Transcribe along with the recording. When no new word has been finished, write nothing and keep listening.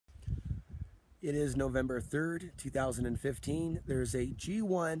It is November 3rd, 2015. There's a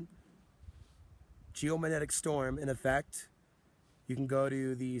G1 geomagnetic storm in effect. You can go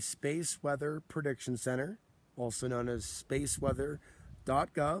to the Space Weather Prediction Center, also known as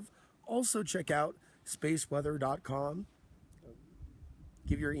spaceweather.gov. Also check out spaceweather.com.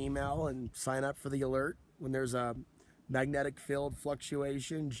 Give your email and sign up for the alert when there's a magnetic field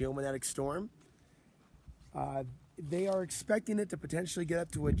fluctuation, geomagnetic storm. They are expecting it to potentially get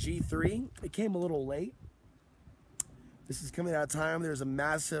up to a G3. It came a little late. This is coming at a time there's a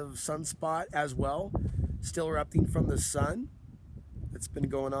massive sunspot as well, still erupting from the sun. It's been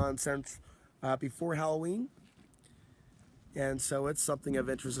going on since before Halloween. And so it's something of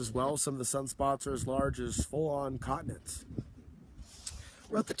interest as well. Some of the sunspots are as large as full-on continents.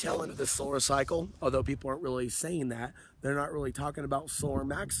 We're at the tail end of the solar cycle, although people aren't really saying that. They're not really talking about solar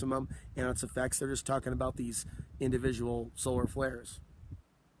maximum and its effects. They're just talking about these individual solar flares.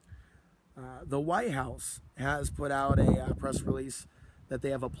 The White House has put out a press release that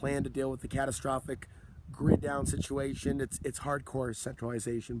they have a plan to deal with the catastrophic grid down situation. It's hardcore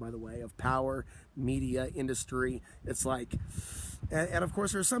centralization, by the way, of power, media, industry. It's like, and of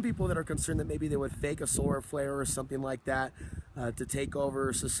course, there are some people that are concerned that maybe they would fake a solar flare or something like that to take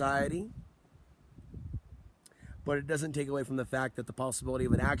over society. But it doesn't take away from the fact that the possibility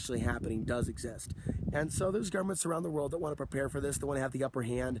of it actually happening does exist. And so there's governments around the world that want to prepare for this, that want to have the upper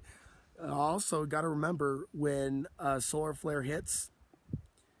hand. Also, got to remember, when a solar flare hits,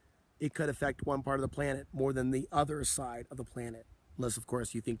 it could affect one part of the planet more than the other side of the planet. Unless, of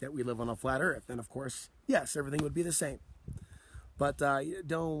course, you think that we live on a flat Earth. Then, of course, yes, everything would be the same. But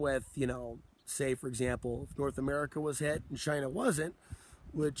dealing with, say, for example, if North America was hit and China wasn't,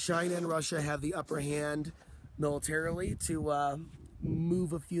 would China and Russia have the upper hand militarily to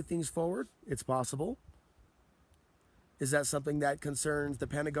move a few things forward? It's possible. Is that something that concerns the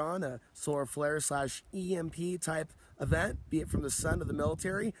Pentagon, a solar flare / EMP type event, be it from the sun or the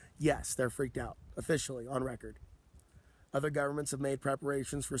military? Yes, they're freaked out, officially, on record. Other governments have made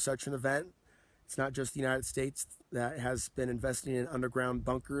preparations for such an event. It's not just the United States that has been investing in underground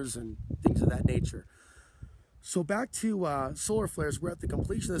bunkers and things of that nature. So back to solar flares. We're at the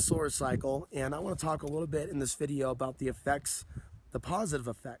completion of the solar cycle, and I want to talk a little bit in this video about the effects, the positive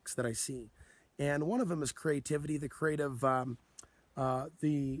effects that I see. And one of them is creativity, the creative,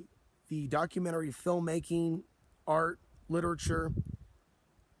 the documentary filmmaking, art, literature,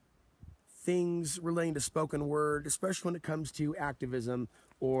 things relating to spoken word, especially when it comes to activism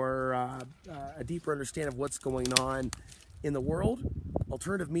or a deeper understanding of what's going on in the world.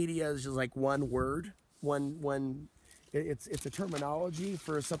 Alternative media is just like one word. It's a terminology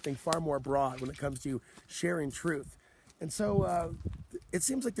for something far more broad when it comes to sharing truth. And so it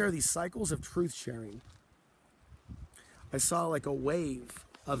seems like there are these cycles of truth sharing. I saw like a wave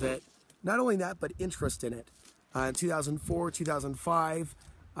of it. Not only that, but interest in it. In 2004, 2005,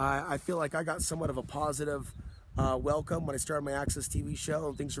 I feel like I got somewhat of a positive welcome when I started my Access TV show,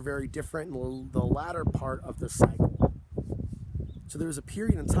 and things are very different in the latter part of the cycle. So there was a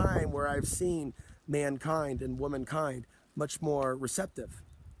period in time where I've seen mankind and womankind much more receptive.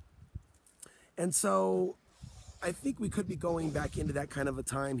 And so I think we could be going back into that kind of a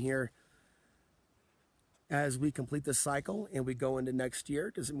time here as we complete this cycle and we go into next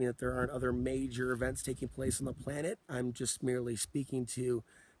year. Doesn't mean that there aren't other major events taking place on the planet. I'm just merely speaking to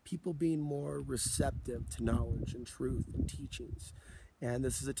people being more receptive to knowledge and truth and teachings. And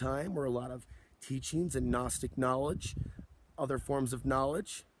this is a time where a lot of teachings and Gnostic knowledge, other forms of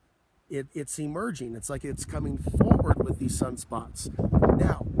knowledge, it's emerging. It's like it's coming forward with these sunspots.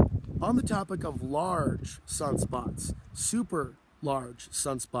 Now, on the topic of large sunspots, super large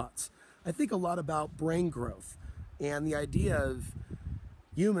sunspots, I think a lot about brain growth and the idea of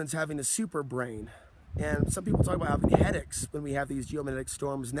humans having a super brain. And some people talk about having headaches when we have these geomagnetic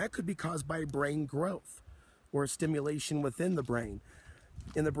storms, and that could be caused by brain growth or stimulation within the brain.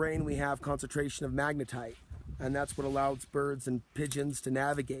 In the brain, we have concentration of magnetite, and that's what allows birds and pigeons to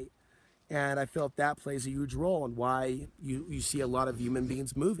navigate. And I feel that plays a huge role in why you see a lot of human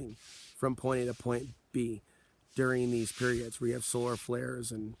beings moving from point A to point B during these periods where you have solar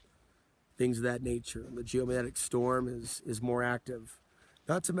flares and things of that nature. And the geomagnetic storm is more active.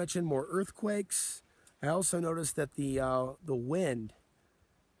 Not to mention more earthquakes. I also noticed that the wind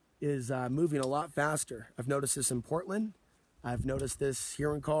is moving a lot faster. I've noticed this in Portland. I've noticed this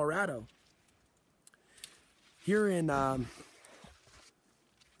here in Colorado. Here in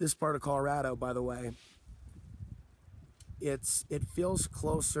this part of Colorado, by the way, it feels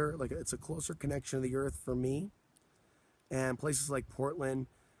closer, like it's a closer connection to the earth for me. And places like Portland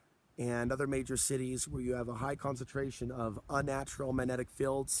and other major cities where you have a high concentration of unnatural magnetic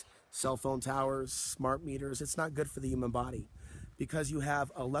fields, cell phone towers, smart meters, it's not good for the human body because you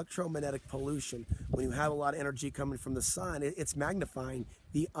have electromagnetic pollution. When you have a lot of energy coming from the sun, it's magnifying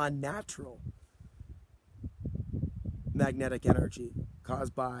the unnatural magnetic energy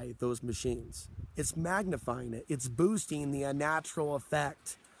caused by those machines. It's magnifying it. It's boosting the unnatural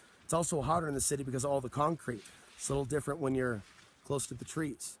effect. It's also hotter in the city because of all the concrete. It's a little different when you're close to the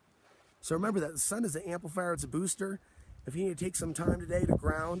trees. So remember that the sun is an amplifier, it's a booster. If you need to take some time today to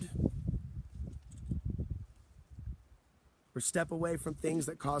ground or step away from things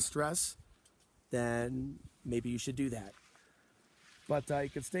that cause stress, then maybe you should do that. But you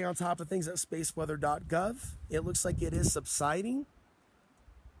can stay on top of things at spaceweather.gov. It looks like it is subsiding.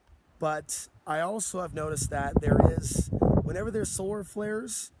 But I also have noticed that whenever there's solar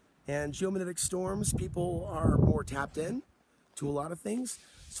flares and geomagnetic storms, people are more tapped in to a lot of things.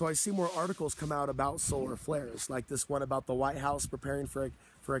 So I see more articles come out about solar flares, like this one about the White House preparing for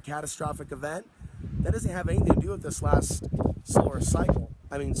a catastrophic event. That doesn't have anything to do with this last solar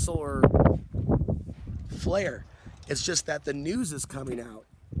flare. It's just that the news is coming out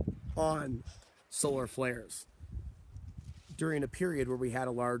on solar flares during a period where we had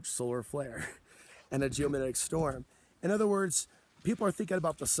a large solar flare and a geomagnetic storm. In other words, people are thinking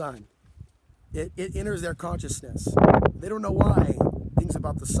about the sun. It enters their consciousness. They don't know why things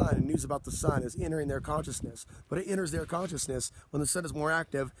about the sun and news about the sun is entering their consciousness, but it enters their consciousness when the sun is more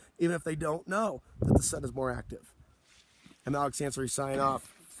active, even if they don't know that the sun is more active. I'm Alex Ansari, signing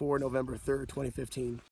off for November 3rd, 2015.